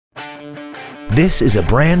This is a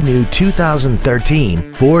brand new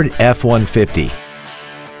 2013 Ford F-150.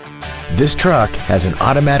 This truck has an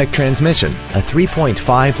automatic transmission, a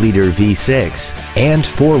 3.5-liter V6, and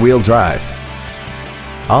four-wheel drive.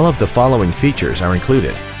 All of the following features are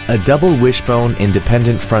included: a double wishbone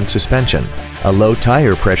independent front suspension, a low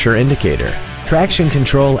tire pressure indicator, traction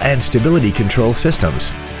control and stability control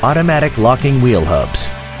systems, automatic locking wheel hubs,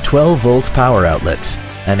 12-volt power outlets,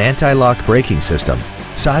 an anti-lock braking system,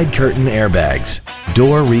 side curtain airbags,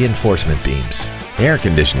 door reinforcement beams, air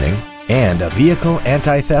conditioning, and a vehicle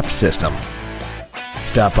anti-theft system.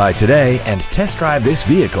 Stop by today and test drive this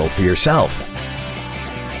vehicle for yourself.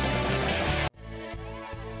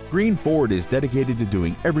 Greene Ford is dedicated to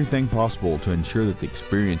doing everything possible to ensure that the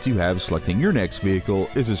experience you have selecting your next vehicle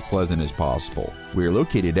is as pleasant as possible. We are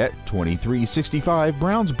located at 2365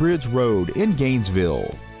 Browns Bridge Road in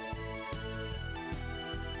Gainesville.